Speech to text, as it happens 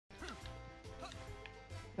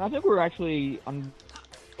I think we're actually on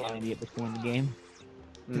at this point in the game.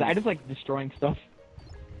 Cause I just like destroying stuff.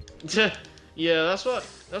 Yeah, that's what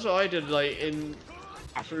I did. Like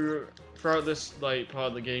throughout this like part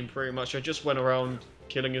of the game, pretty much I just went around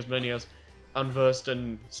killing as many as unversed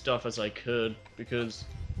and stuff as I could because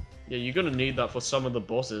yeah, you're gonna need that for some of the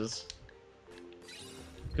bosses.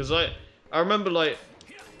 Because I remember like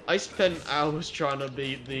I spent hours trying to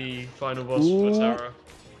beat the final boss for Terra.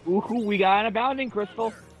 Ooh, we got an abounding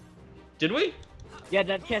crystal. Did we? Yeah,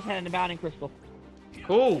 that chest had an abounding crystal.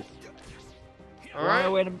 Cool. All right.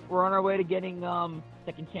 We're on our way to getting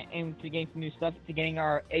second chance to getting some new stuff to getting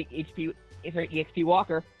our EXP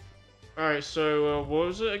walker. All right. So what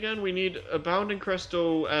was it again? We need abounding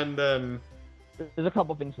crystal and There's a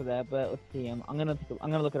couple things for that, but let's see. I'm gonna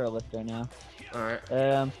look at our list right now. All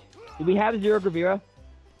right. Do we have Zero Gravira?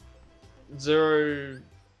 Zero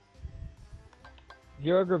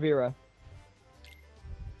Gravira.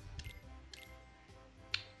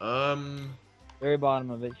 Very bottom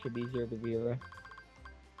of it should be Zero Gravira.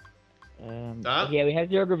 Yeah, we have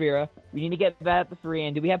Zero Gravira. We need to get that at the 3,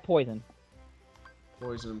 and do we have poison?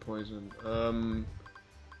 Poison.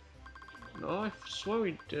 No, I swear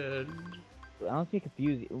we did. I don't think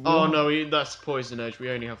confused. Oh no, that's poison edge. We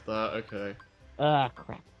only have that. Okay.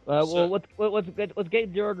 Crap. Well, let's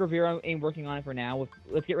get Zero Gravira and working on it for now.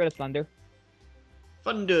 Let's get rid of Thunder.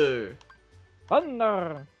 Thunder.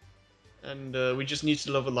 And we just need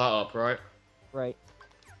to level that up, right? Right.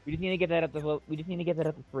 We just need to get that at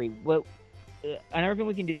the 3. Well, another thing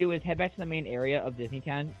we can do is head back to the main area of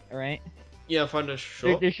Disneytown. All right. Yeah, find a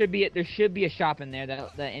shop. There should be a shop in there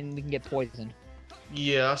that and we can get poisoned.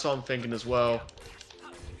 Yeah, that's what I'm thinking as well.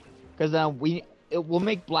 Because we'll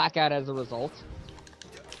make blackout as a result.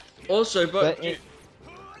 Also,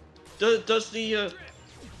 does the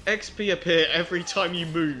XP appear every time you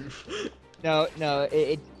move? No,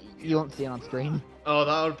 you won't see it on screen. Oh,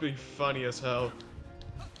 that would be funny as hell.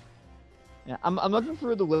 Yeah, I'm looking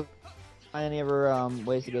through the list. Any other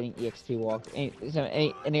ways of getting EXP walker?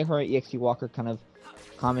 Any of our EXP walker kind of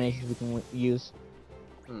combinations we can use?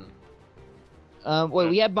 Wait,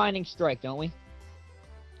 we have Binding Strike, don't we?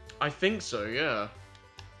 I think so, yeah.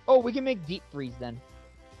 Oh, we can make Deep Freeze then.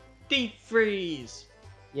 Deep Freeze!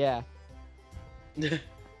 Yeah.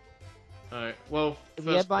 Alright, well... If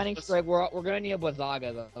we have Binding Strike, we're gonna need a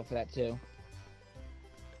Blizzaga though for that too.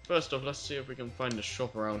 First off, let's see if we can find a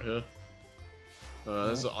shop around here.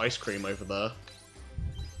 There's an ice cream over there.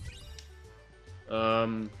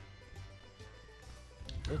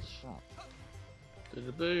 Which shop? Is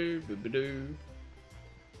it?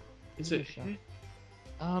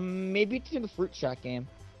 Maybe it's in the Fruit Shack game.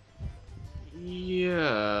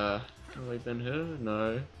 Yeah. Have I been here?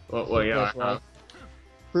 No. Well, yeah. I have.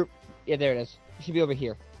 Fruit. Yeah, there it is. It should be over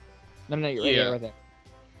here. No, you're right there.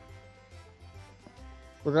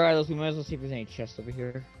 Regardless, we might as well see if there's any chests over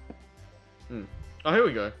here. Oh, here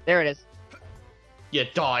we go. There it is. Yeah,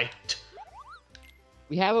 die.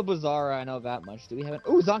 We have a Bizarra, I know that much. Do we have an...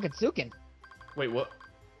 Ooh, Zonkatsuken! Wait, what?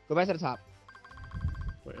 Go back to the top.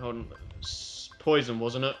 Wait, hold on. Poison,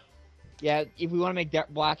 wasn't it? Yeah, if we want to make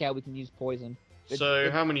blackout, we can use poison.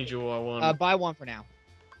 So, how many do I want? Buy one for now.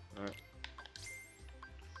 Alright.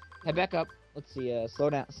 Head back up. Let's see,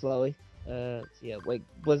 slow down, slowly. Let's see, wait,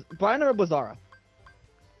 buy another Bizarra.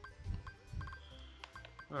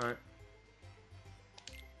 Alright.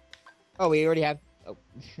 Oh, we already have... Oh.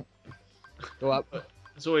 Go up.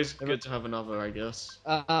 It's always good to have another, I guess.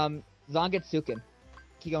 Zonkatsuken.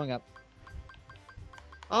 Keep going up.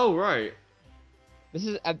 Oh, right. This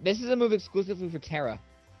is a move exclusively for Terra.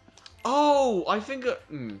 Oh, I think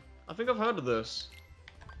I've heard of this.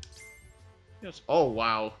 Yes. Oh,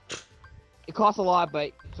 wow. It costs a lot,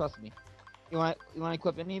 but trust me. You want to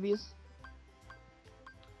equip any of these?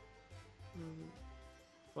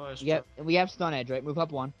 We have Stun Edge, right? Move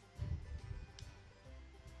up one.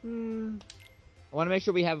 I want to make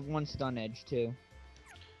sure we have one Stun Edge too.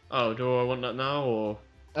 Oh, do I want that now or?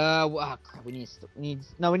 Oh crap! We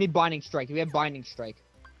need Binding Strike. Do we have Binding Strike?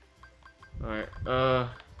 All right.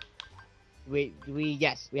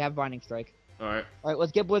 Yes, we have Binding Strike. All right. All right.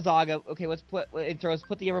 Let's get Blizzaga. Okay, let's put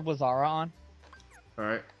the other Blizzara on. All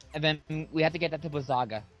right. And then we have to get that to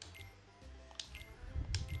Blizzaga.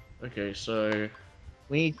 Okay, so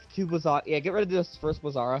we need 2 Blizzaga. Yeah, get rid of this first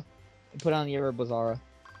Blizzara and put on the other Blizzara.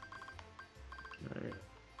 Alright.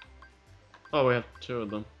 Oh, we have 2 of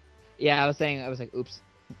them. Yeah, I was like, oops.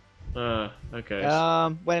 Okay. Wait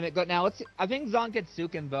a minute. Go now. I think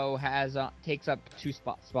M.I.C.K.E.Y.M.O.U.S.E takes up 2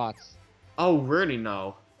 spots. Oh, really?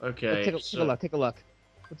 Now? Okay. Take a look. Take a look.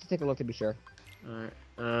 Let's take a look to be sure.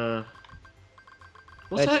 Alright.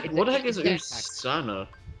 What the heck is Usana?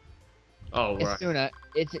 Oh, right. Asuna.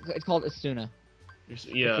 It's called Asuna.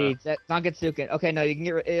 Yeah. See, it's Zangetsuken. Okay, no, you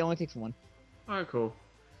can it only takes one. Alright, cool.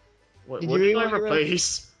 What, Did what you did really I want to get rid of?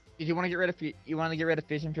 replace? Did you want to get rid of? You want to get rid of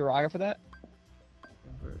Fish and Firaga for that?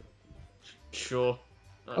 Sure.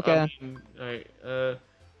 Okay. I mean,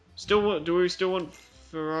 still want? Do we still want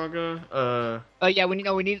Firaga? Oh yeah, we need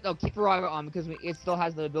keep Firaga on because it still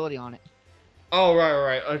has the ability on it. Oh,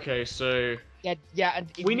 right. Okay, so Yeah, yeah. And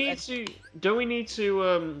if we you, need to. Don't we need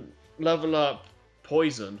to level up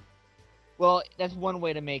poison? well, that's one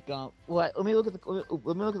way to make Well, let me look at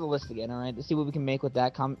the list again. All right, to see what we can make with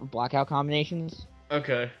that blackout combinations.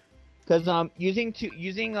 Okay. Because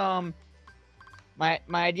my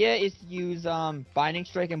idea is to use Binding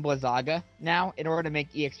Strike and Blizzaga now in order to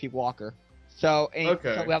make EXP Walker. So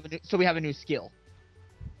Okay. so we have a new skill.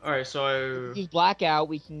 All right. If So we use Blackout,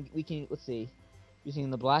 we can let's see. Using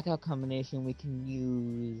the Blackout combination, we can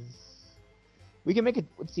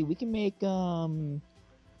make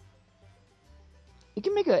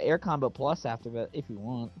a Air Combo Plus after that if you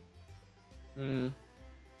want. mm,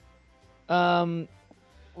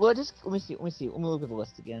 Well, just let me see. Let me look at the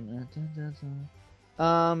list again.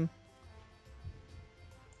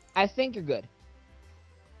 I think you're good.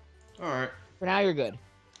 all right. For now, you're good.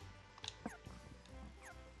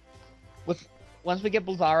 Once we get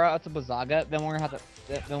Blizara out to Blizzaga, then we're gonna have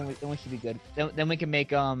to. Then we should be good. Then we can make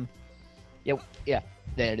yeah.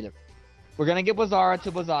 There. We're gonna get Blizara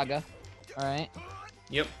to Blizzaga. All right.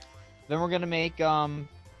 Yep. Then we're gonna make Then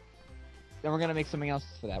we're gonna make something else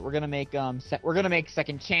for that. We're gonna make we're gonna make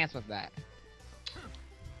Second Chance with that.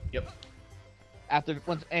 Yep.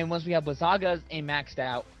 Once we have Blizzagas maxed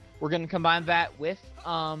out, we're gonna combine that with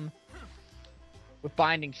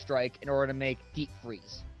Binding Strike in order to make Deep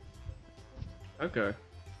Freeze. Okay.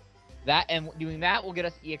 Doing that will get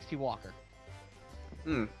us EXP Walker.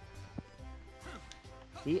 Hmm.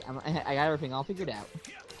 See, I got everything all figured out.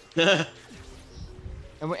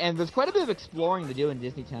 And there's quite a bit of exploring to do in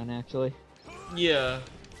Disney Town, actually. Yeah.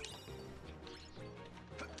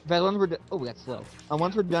 But once we're we got slow.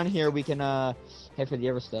 Once we're done here, we can head for the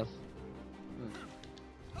other stuff.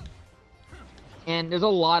 And there's a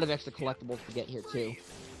lot of extra collectibles to get here too.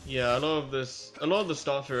 Yeah, a lot of the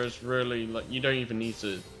stuff here is really like you don't even need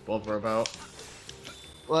to bother about.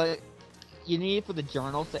 Well, you need it for the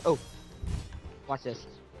journal. Oh, watch this.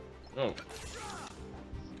 Oh.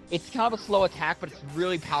 It's kind of a slow attack, but it's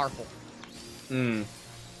really powerful. Hmm.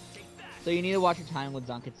 So you need to watch your time with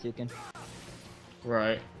Zangetsuken.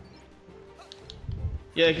 Right.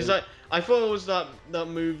 Yeah, because I thought it was that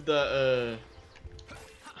move that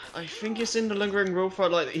I think it's in the Lingering Road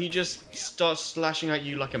fight. Like he just starts slashing at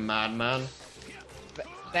you like a madman.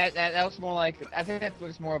 That was more like I think that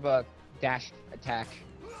was more of a dash attack.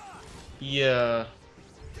 Yeah.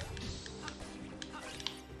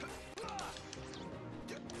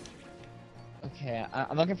 Okay,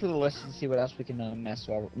 I'm looking for the list to see what else we can mess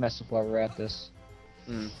with while we're at this.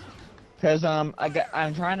 Hmm. Cause I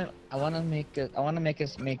want to make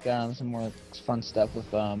some more fun stuff with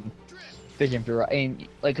Fish and Firaga. And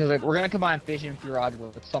cause we're gonna combine Fish and Firaga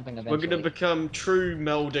with something eventually. We're gonna become true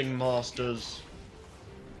melding masters.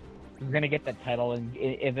 We're gonna get that title, and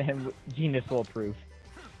if Genius will approve.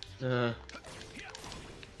 Tales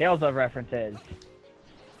of references.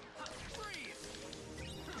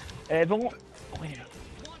 Wait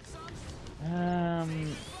a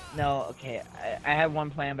minute. No, okay. I had one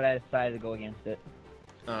plan, but I decided to go against it.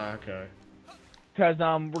 Ah, okay. Cause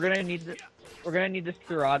we're gonna need this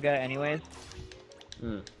Firaga anyways.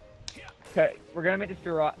 Hmm. Okay, we're gonna make this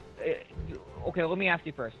Firaga. Okay, let me ask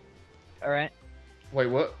you first. All right. Wait,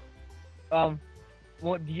 what?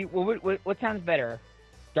 What sounds better,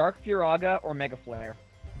 Dark Firaga or Mega Flare?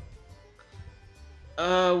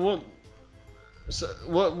 What? So,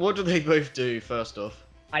 what do they both do? First off.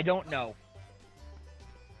 I don't know.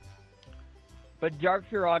 But Dark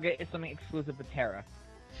Firaga is something exclusive to Terra.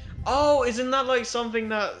 Oh, isn't that like something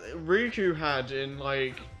that Riku had in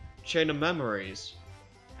like Chain of Memories?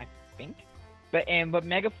 I think. But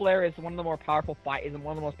Mega Flare is one of the more powerful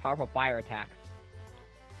fire attacks.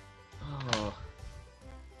 Oh.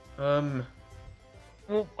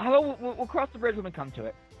 Well, how about we'll cross the bridge when we come to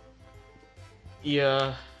it.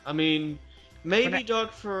 Yeah, I mean, maybe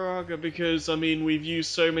Dark Firaga because I mean we've used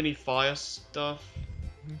so many fire stuff.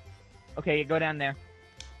 Okay, go down there.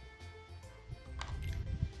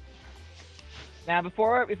 Now,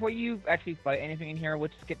 before you actually fight anything in here,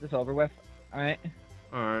 let's just get this over with. All right.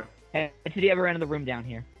 All right. Head to the other end of the room down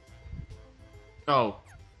here. Oh.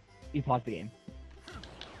 You pause the game.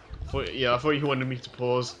 Yeah, I thought you wanted me to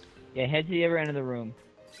pause. Yeah, head to the other end of the room.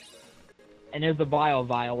 And there's the vials,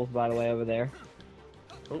 by the way, over there.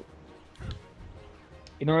 Oh.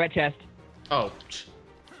 Ignore that chest. Oh.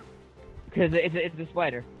 Because it's a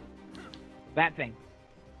spider. That thing.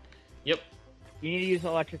 Yep. You need to use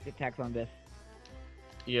electric attacks on this.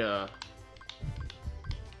 Yeah.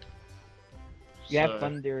 You have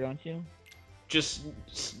thunder, don't you? Just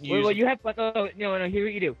use... Well, you have... Oh, no, here's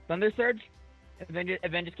what you do. Thunder Surge, and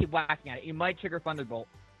then just keep whacking at it. You might trigger Thunderbolt.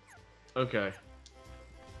 Okay.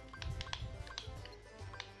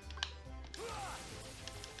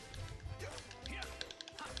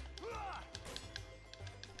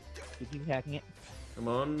 You keep attacking it. Come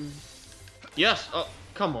on. Yes! Oh,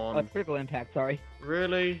 come on. Oh, critical impact, sorry.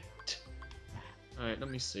 Really? Alright, let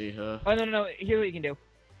me see her. Oh, no. Here's what you can do.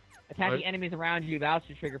 Attacking enemies around you, that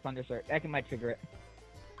should trigger Thunder Surge. That might trigger it.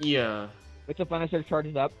 Yeah. Wait till Thunder Surge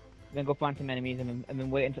charges up, then go find some enemies, and then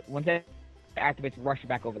wait until... Once it activates, rush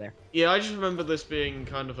back over there. Yeah, I just remember this being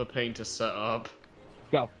kind of a pain to set up.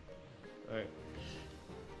 Go. Alright.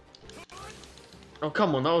 Oh,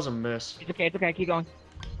 come on, that was a miss. It's okay, keep going.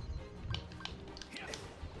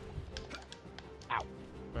 Ow.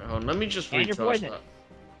 Wait, hold on, let me just And you're recharge poisoned. that.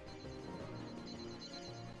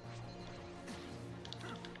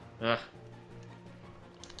 Ah.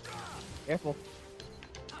 Careful.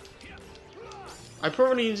 I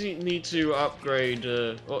probably need to upgrade,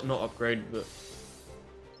 well, not upgrade, but...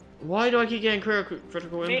 Why do I keep getting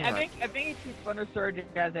critical impact? I think it treats Thunder Surge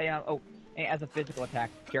as a, as a physical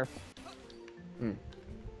attack. Careful.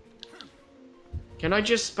 Can I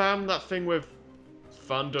just spam that thing with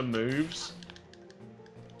thunder moves?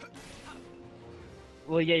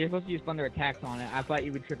 Well, yeah, you're supposed to use thunder attacks on it. I thought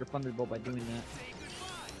you would trigger Thunderbolt by doing that.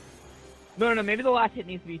 No, maybe the last hit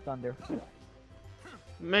needs to be thunder.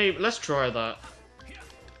 Maybe, let's try that.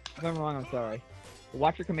 If I'm wrong, I'm sorry.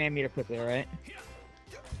 Watch your command meter quickly, alright?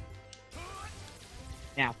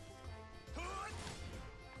 Now.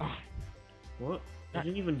 What? I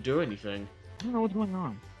didn't even do anything. I don't know what's going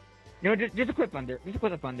on. No, just equip thunder. Just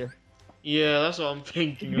equip the thunder. Yeah, that's what I'm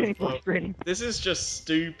thinking It's getting as well. frustrating. This is just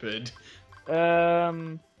stupid.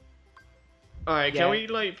 Alright, Alright, yeah. can we,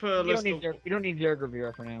 like, put a list of... You don't need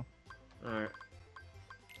Zergravira for now. Alright.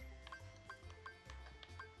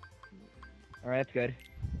 Alright, that's good.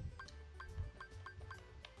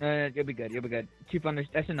 You'll be good, 2 thunders,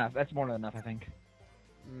 that's enough. That's more than enough, I think.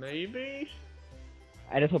 Maybe?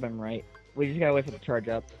 I just hope I'm right. We just gotta wait for the charge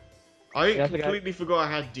up. I completely forgot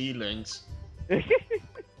I had D-Links. Well,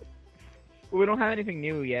 we don't have anything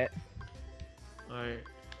new yet. Okay.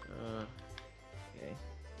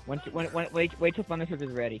 Wait till Thunder Surge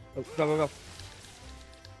is ready. Oh, go.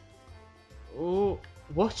 Oh,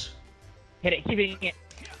 what? Hit it, keep hitting it.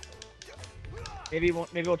 Maybe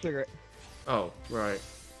we'll trigger it. Oh, right.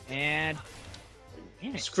 And...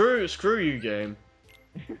 Damn it. Screw you, game.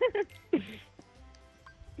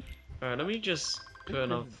 Alright, let me just put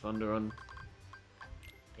another thunder on.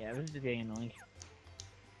 Yeah, this is just getting annoying.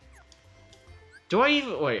 Do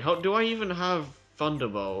I even have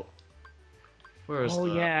Thunderbolt? Where is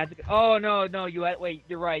that? Yeah. Oh no, wait,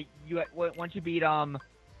 you're right. Once you beat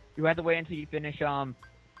you have to wait until you finish a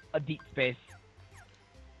deep space.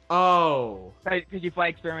 Oh. Because you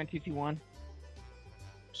fight Experiment 221.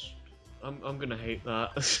 I'm gonna hate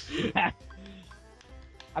that.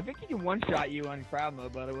 I think he can one-shot you on crowd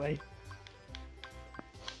mode, by the way.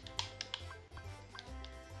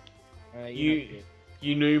 Alright, you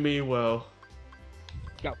knew me well.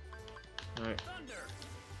 Go. Alright.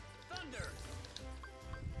 Thunder!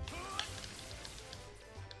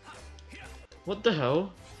 What the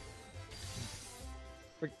hell?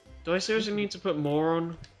 Do I seriously need to put more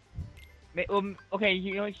on? Okay,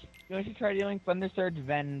 you should try dealing Thunder Surge,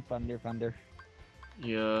 then Thunder.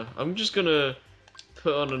 Yeah, I'm just gonna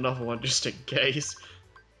put on another one just in case.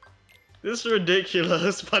 This is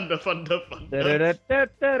ridiculous. Thunder. Oh,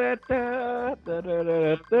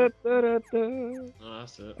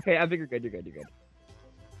 that's it. Okay, I think you're good.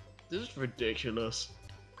 This is ridiculous.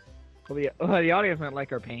 Well, the audience might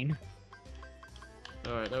like our pain.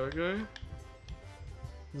 Alright, there we go.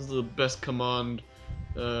 This is the best command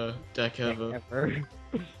deck ever.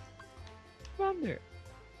 Thunder.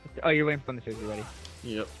 Oh, you're waiting for Thunder Surge, you ready?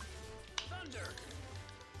 Yep.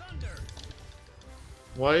 Thunder!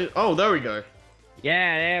 Why? Oh, there we go.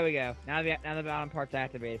 Yeah, there we go. Now the bottom part's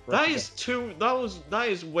activated. That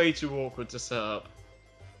is way too awkward to set up.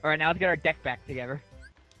 Alright, now let's get our deck back together.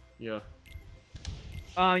 Yeah.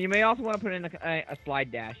 You may also want to put in a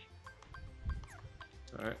slide dash.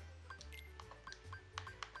 Alright.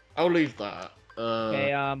 I'll leave that.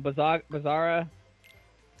 Okay, Bazzara.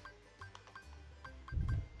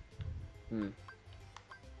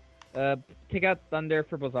 Take out Thunder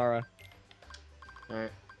for Bazzara.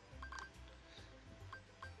 Alright.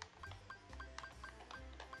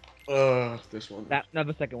 This one. That, no,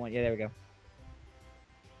 the second one. Yeah, there we go.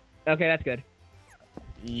 Okay, that's good.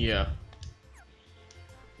 Yeah.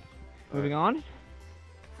 Moving on. We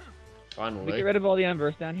Finally. get rid of all the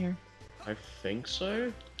unverse down here. I think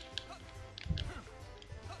so.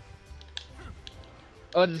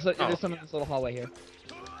 Oh, there's some in this little hallway here.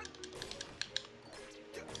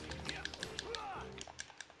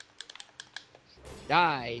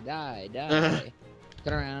 Die, die, die.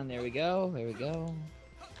 Turn around. There we go. There we go.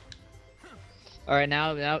 All right,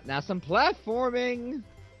 now some platforming.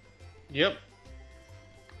 Yep.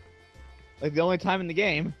 Like the only time in the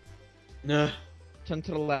game. Nah. Turn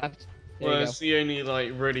to the left. There Well, you go. it's the only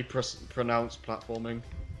like really pronounced platforming.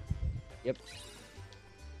 Yep.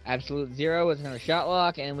 Absolute zero is another shot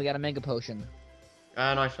lock, and we got a mega potion.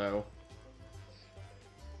 And I fell.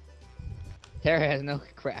 Terra has no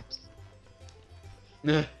craps.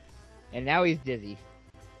 Nah. And now he's dizzy.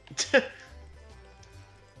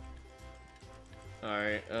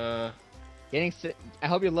 Alright, I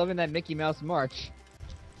hope you're loving that Mickey Mouse march.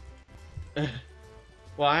 well,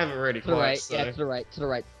 I haven't really To the quite, right, so... yeah, to the right, to the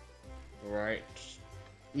right. Right.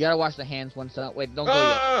 You gotta watch the hands once. Wait, don't go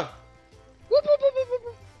yet. Ah! Whoop, whoop, whoop, whoop, whoop,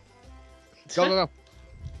 whoop. Go, go, go.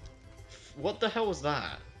 What the hell was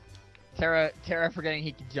that? Terra forgetting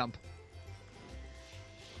he can jump.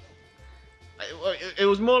 It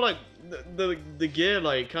was more like the gear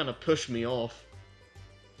like kind of pushed me off.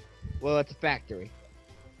 Well, it's a factory.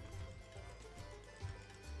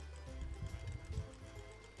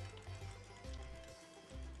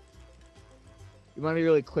 You want to be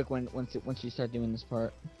really quick once you start doing this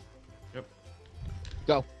part. Yep.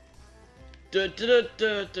 Go. Da da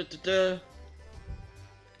da da da da.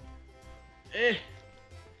 Eh.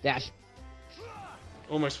 Dash.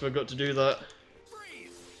 Almost forgot to do that.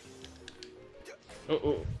 Freeze.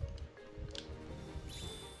 Oh.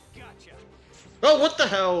 Gotcha. Oh, what the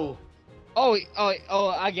hell? Oh,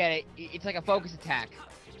 I get it. It's like a focus attack.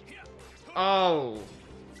 Oh.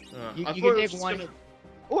 You I can thought it was take just one. gonna-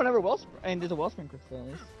 Oh, another wellspring, and there's a wellspring crystal at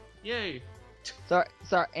least. Yay. Sorry,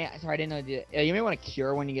 I didn't know you did it. You may want to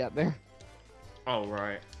cure when you get up there. Oh,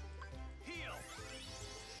 right. Heal.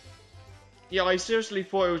 Yeah, I seriously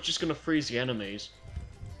thought it was just gonna freeze the enemies.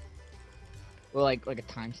 Well, like a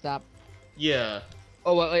time stop. Yeah.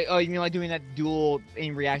 Oh, you mean like doing that dual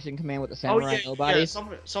aim reaction command with the Oh, samurai yeah, nobodies?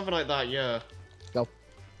 something like that, yeah. Go.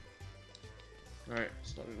 Alright,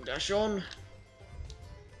 starting dash on.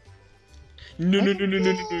 No.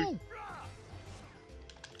 Alright,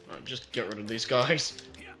 just get rid of these guys.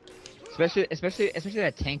 Especially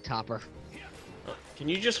that tank topper. Can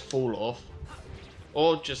you just fall off?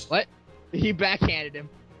 Or just... What? He backhanded him.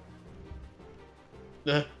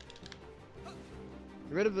 Uh, Get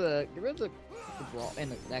rid of the brawl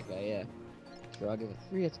and that guy. Yeah. Sure, I'll give it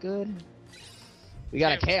 3. It's good. We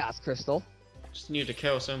got a chaos crystal just need a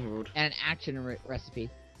Chaos Emerald. and an action recipe.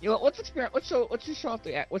 You know what? Let's experiment. Let's just show off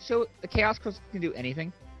the chaos crystal can do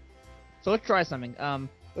anything. So let's try something.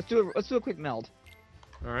 Let's do a quick meld.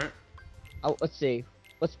 Alright. Let's see.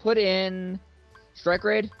 Let's put in strike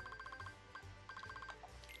raid.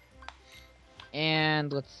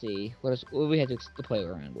 And let's see. What do we have to play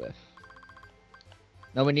around with?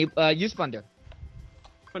 No, we need use thunder.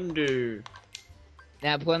 Undo.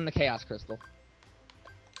 Now put in the chaos crystal.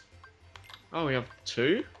 Oh, we have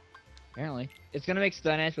 2? Apparently, it's gonna make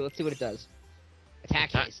stun edge, but let's see what it does.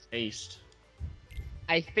 Attack haste. Haste.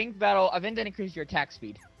 I think that increase your attack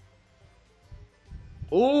speed.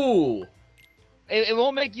 Ooh! It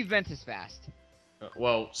won't make you vent as fast.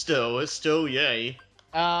 Well, it's still yay.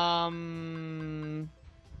 You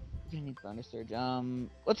need thunder surge.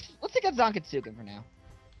 Let's take out Zonkatsuken for now.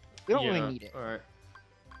 We don't really need it. Alright.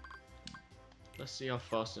 Let's see how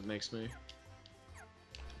fast it makes me.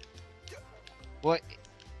 What?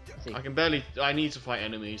 Let's see. I can barely... I need to fight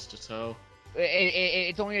enemies to tell.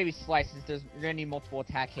 It's only gonna be slices. You're gonna need multiple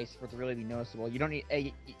attack hastes for it to really be noticeable. You don't need.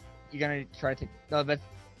 You're gonna try to take. No, but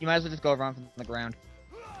you might as well just go around from the ground.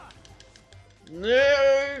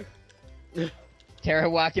 No! Terra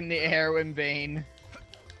walking the air in vain.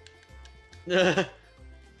 I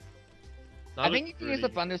think you can use the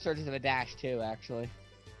thunder surge as a dash too, actually.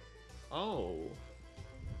 Oh.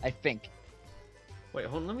 I think. Wait,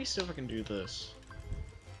 hold on. Let me see if I can do this.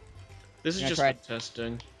 This is Yeah, just try for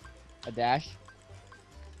testing. A dash.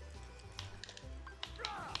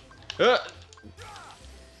 Ah!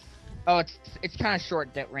 Oh, it's kind of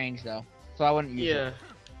short that range though, so I wouldn't use it.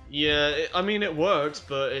 Yeah. I mean, it works,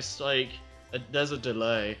 but it's like there's a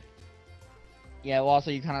delay. Yeah. Well, also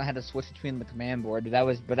you kind of had to switch between the command board. But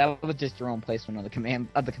that was just your own placement of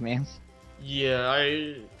the commands.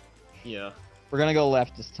 Yeah. Yeah. We're gonna go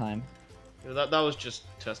left this time. Yeah, that was just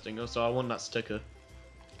testing us, so I want that sticker.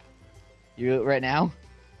 You right now?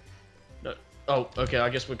 No. Oh, okay, I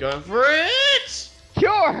guess we're going for it!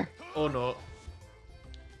 Sure! Or not.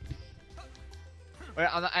 Wait,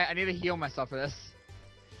 I need to heal myself for this.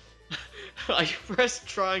 I pressed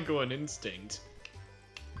triangle on instinct.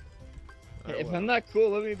 Oh, If well. I'm not cool,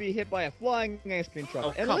 let me be hit by a flying ice cream truck.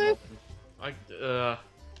 Oh, and come live. on. The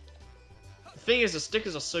thing is, the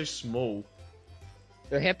stickers are so small.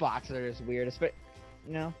 Their hitboxes are just weird,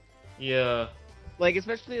 you know? Yeah. Like,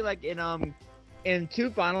 especially, like, in 2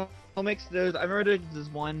 Final Mix, I remember there's this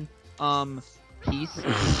one, piece.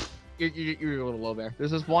 You're a little low there.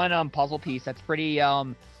 There's this one, puzzle piece that's pretty,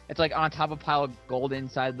 it's, like, on top of a pile of gold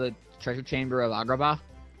inside the treasure chamber of Agrabah.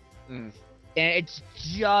 Mm. And it's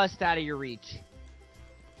just out of your reach.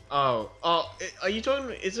 Oh, are you talking?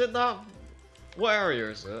 Is it that? What area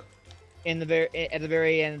is it? At the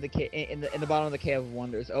very end of the in the bottom of the Cave of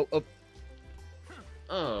Wonders.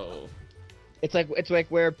 Oh. It's like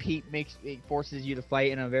where Pete forces you to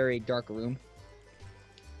fight in a very dark room.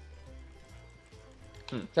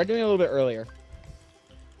 Try doing it a little bit earlier.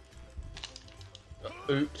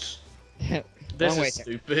 Oops. Wrong This way is there.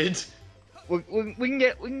 stupid. we can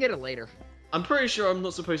get it later. I'm pretty sure I'm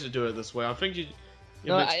not supposed to do it this way. I think you.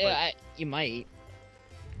 No, you might.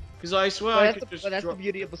 Because I swear But I that's, could just. but that's the drop...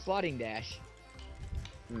 beauty of the slotting dash.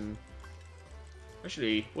 Hmm.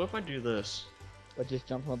 Actually, what if I do this? But just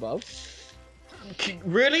jump from above.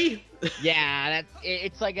 Really? Yeah,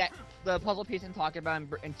 it's like that. The puzzle piece I'm talking about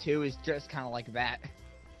in 2 is just kind of like that.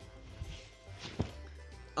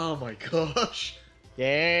 Oh my gosh.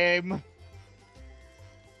 Game.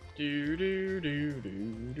 Do do do do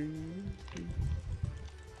do. Do.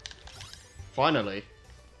 Finally.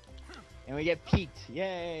 And we get peaked.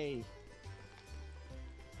 Yay.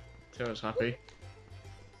 Terra's happy.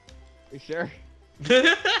 You sure?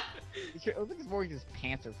 You sure? It looks like it's more like his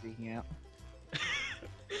pants are freaking out.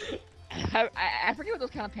 I forget what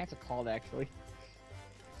those kind of pants are called actually.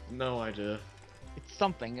 No idea. It's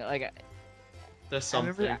something like There's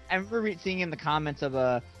something. I remember seeing in the comments of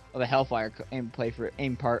a Hellfire aim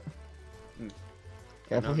part. Hmm.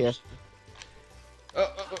 Careful No. here.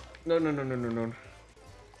 Oh. No.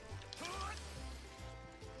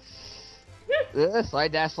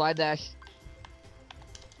 Slide dash.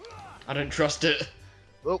 I don't trust it.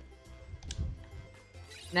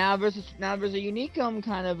 Now there's a unique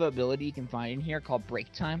kind of ability you can find in here called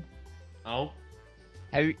break time. Oh?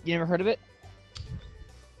 Have you never heard of it?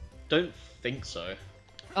 Don't think so.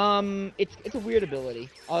 It's a weird ability.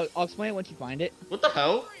 I'll explain it once you find it. What the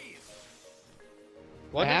hell?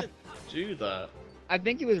 Why I did it do that? I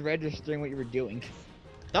think it was registering what you were doing.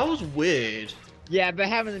 That was weird. Yeah, but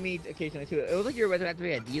having to meet occasionally too. It was like you were about to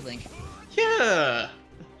be a D-Link. Yeah!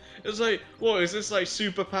 It was like, what, is this like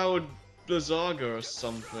super powered Blizzaga or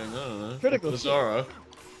something? I don't know. Critical Blizzara.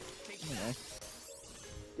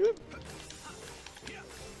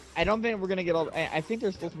 I don't think we're gonna get all. I think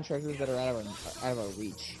there's still some treasures that are out of our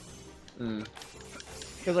reach. Hmm.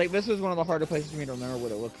 Because like this was one of the harder places for me to remember where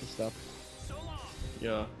to look for stuff.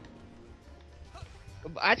 Yeah.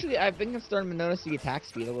 Actually, I think I'm starting to notice the attack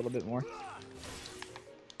speed a little bit more.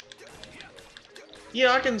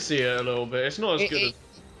 Yeah, I can see it a little bit. It's not as good as...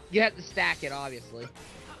 You have to stack it, obviously.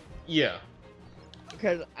 Yeah.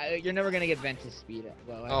 Because you're never gonna get Ventus speed.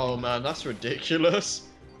 Well, Oh man, that's ridiculous.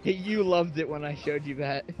 You loved it when I showed you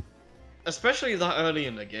that. Especially that early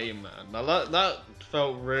in the game, man. Now that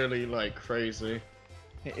felt really like crazy.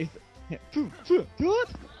 What?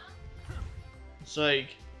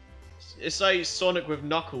 It's like Sonic with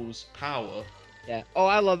Knuckles power. Yeah. Oh,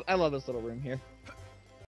 I love this little room here.